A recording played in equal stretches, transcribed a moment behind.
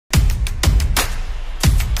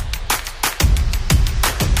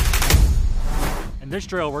this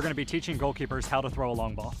drill, we're going to be teaching goalkeepers how to throw a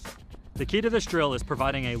long ball. The key to this drill is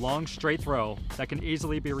providing a long, straight throw that can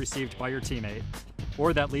easily be received by your teammate,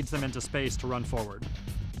 or that leads them into space to run forward.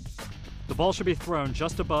 The ball should be thrown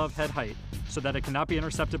just above head height so that it cannot be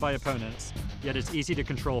intercepted by opponents, yet it's easy to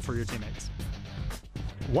control for your teammates.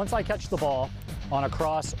 Once I catch the ball on a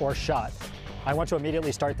cross or shot, I want to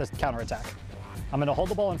immediately start the counterattack. I'm going to hold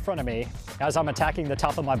the ball in front of me as I'm attacking the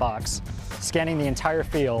top of my box, scanning the entire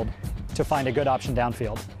field to find a good option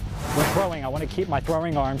downfield. When throwing, I want to keep my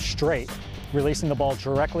throwing arm straight, releasing the ball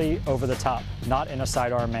directly over the top, not in a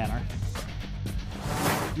sidearm manner.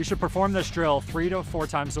 You should perform this drill 3 to 4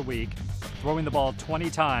 times a week, throwing the ball 20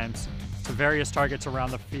 times to various targets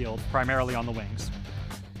around the field, primarily on the wings.